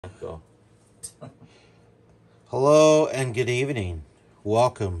Go. Hello and good evening.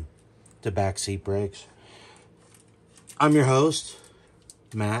 Welcome to Backseat Breaks. I'm your host,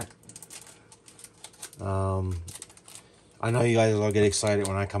 Matt. I know you guys all get excited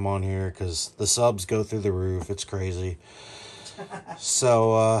when I come on here because the subs go through the roof. It's crazy.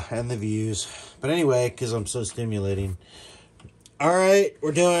 So, and the views. But anyway, because I'm so stimulating. All right,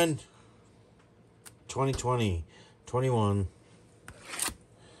 we're doing 2020, 21,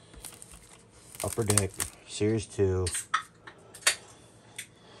 Upper Deck, Series 2.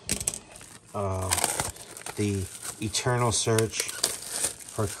 The eternal search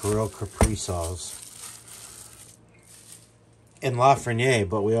for Kirill Kaprizov in Lafreniere,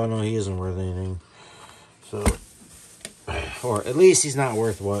 but we all know he isn't worth anything. So, or at least he's not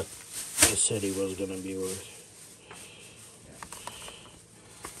worth what I said he was going to be worth.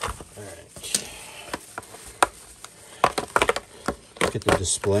 Alright. Get the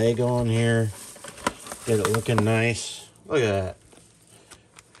display going here. Get it looking nice. Look at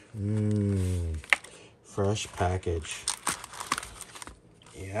that. Fresh package.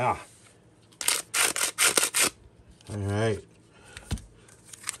 Yeah. Alright.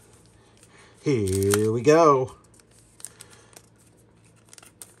 Here we go.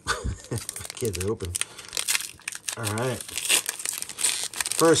 Get it open. Alright.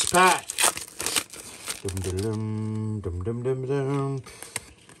 First pack. Dum dum dum dum dum dum.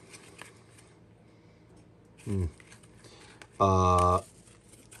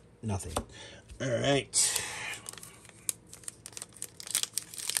 Nothing. Alright.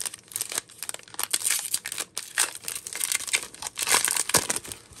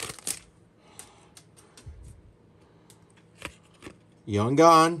 Young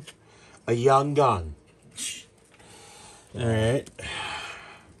gun. A young gun. Alright.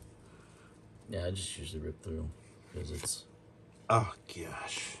 Yeah, I just usually rip through because it's. Oh,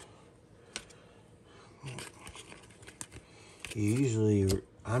 gosh. Usually,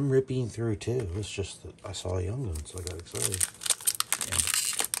 I'm ripping through too. It's just that I saw a young gun, so I got excited. Yeah.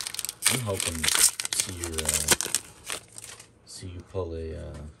 I'm hoping to see you pull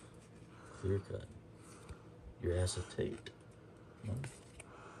a clear cut. Your acetate. No?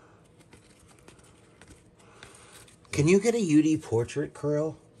 Can you get a UD portrait,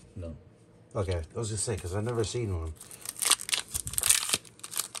 Kirill? No. Okay, I was just saying, because I've never seen one.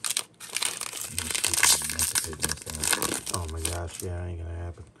 Oh my gosh, yeah, ain't gonna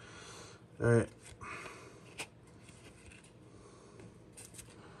happen. Alright.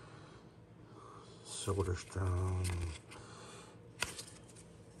 Solder strong.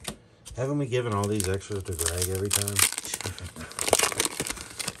 Haven't we given all these extras to Greg every time?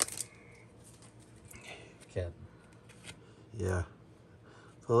 Cap. Yeah.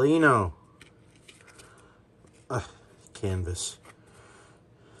 Polino. Canvas.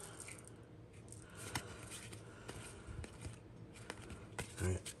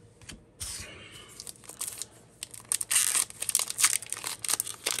 Alright.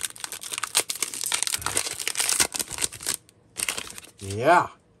 Yeah.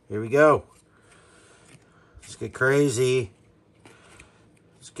 Here we go. Let's get crazy.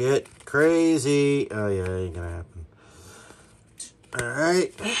 Let's get crazy. Oh, yeah, ain't gonna happen.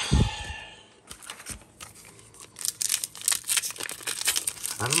 Alright.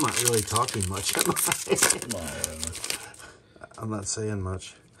 I'm not really talking much, am I? No. I'm not saying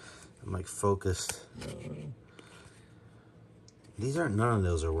much. I'm like focused. No. These aren't, none of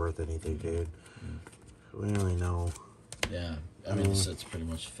those are worth anything, dude. We don't really know. Yeah, I mean, the set's pretty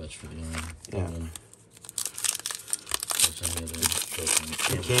much fetched for the owner. Yeah.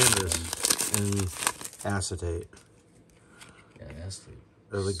 And canvas and acetate. Yeah, acetate.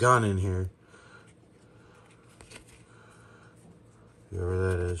 There's a gun in here. Whoever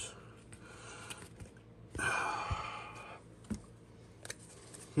that is.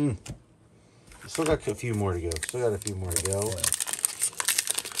 Still got a few more to go. Still got a few more to go. Yeah.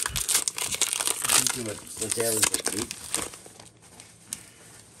 I think let's average like 8.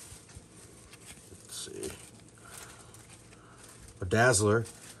 Let's see. A Dazzler.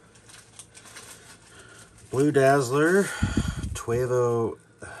 Blue Dazzler. Tuevo.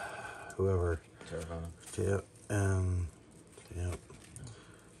 Whoever. Terrahana. Yep.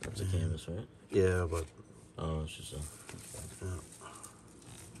 That's a canvas, right? Yeah, but. Oh, it's just a. Yeah.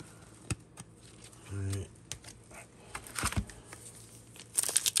 Alright.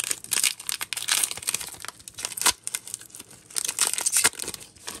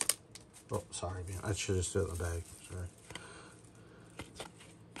 Oh, sorry, man. I should have stood in the bag. Sorry.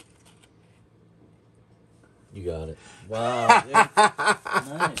 You got it. Wow.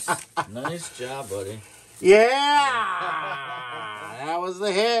 Nice. Nice job, buddy. Yeah! That was was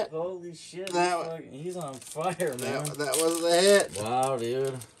the hit. Holy shit. He's on fire, man. That was the hit. Wow,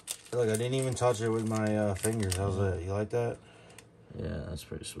 dude. Look, I didn't even touch it with my fingers. How's that? You like that? Yeah, that's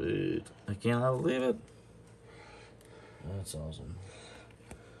pretty sweet. I cannot believe it. That's awesome.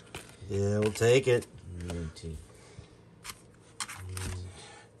 Yeah, we'll take it.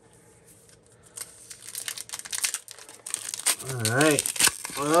 All right.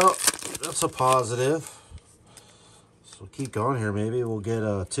 Well, that's a positive. So keep going here. Maybe we'll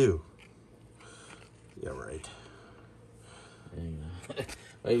get 2. Yeah, right. Yeah.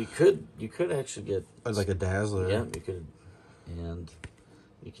 Well, you could actually get Like a Dazzler. Yeah, you could, and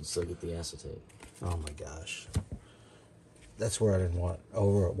you can still get the acetate. Oh my gosh. That's where I didn't want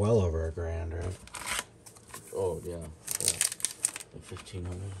well over $1,000, right? Oh yeah, like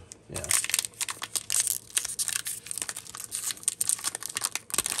 1,500. Yeah.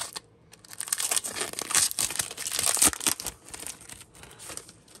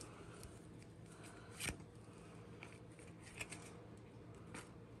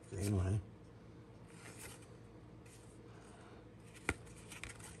 Anyway.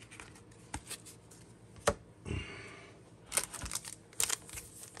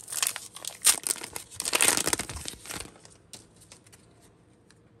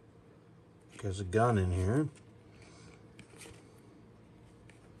 There's a gun in here.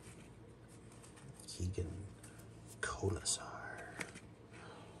 Keegan Colasar.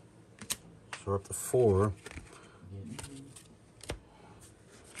 So we're up to 4.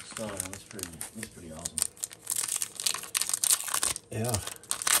 So that's pretty awesome. Yeah.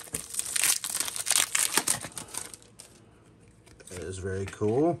 That is very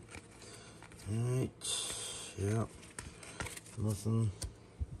cool. Alright. Yep. Nothing.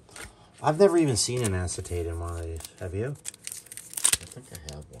 I've never even seen an acetate in one of these. Have you? I think I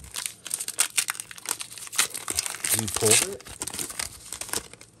have one. You pulled it?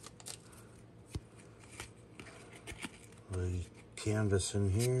 The canvas in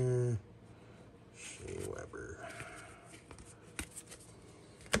here. Shea Weber.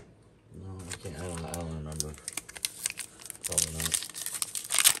 No, I can't. I don't remember. Probably not.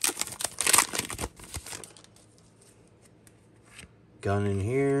 Gun in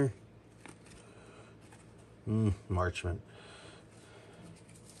here. Marchman.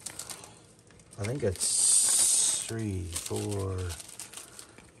 I think it's 3, 4,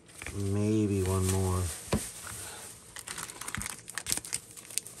 maybe one more.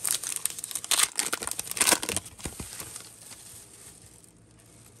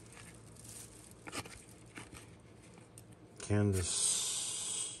 Canvas.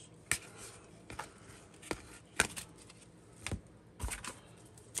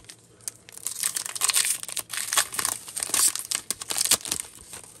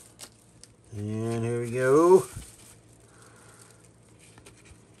 And here we go.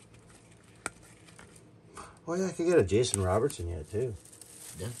 Oh yeah, I could get a Jason Robertson yet too.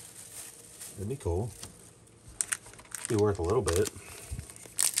 Yeah. That'd be cool. Be worth a little bit.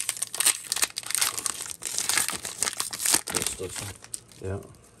 Yeah.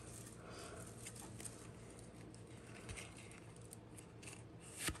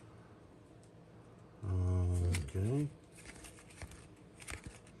 Okay.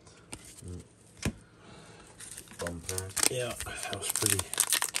 Bumper. Yeah, that was pretty.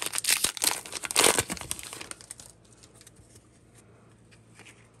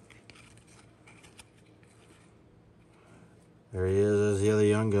 There he is. There's the other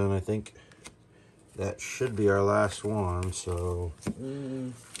young gun. I think that should be our last one. So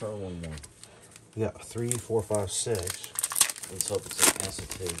probably one more. we got 3, 4, 5, 6. Let's hope it's an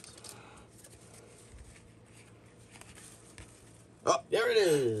acetate. Oh, there it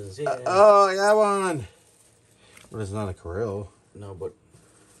is. Yeah. Oh, I got one. But it's not a Corel. No, but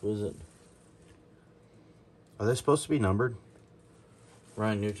who is it? Are they supposed to be numbered?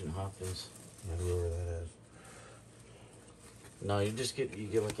 Ryan Nugent Hopkins. Yeah, whoever that is. No, you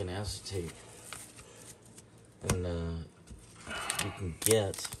get like an acetate, and you can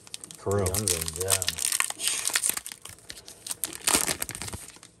get Corel. young ones, yeah.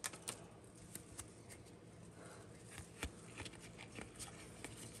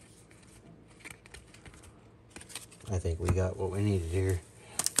 I think we got what we needed here.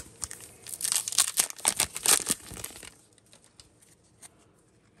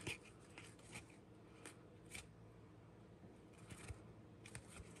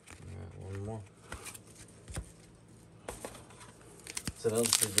 One more. So that was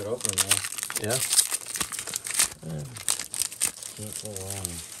a pretty good opening, man. Yeah. Can't go wrong.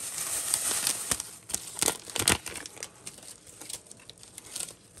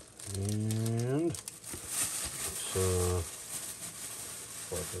 And so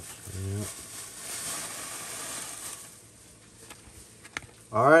Yeah.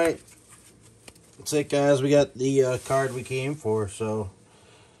 All right. That's it, guys. We got the card we came for, so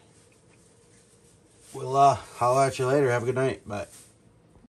we'll holler at you later. Have a good night. Bye.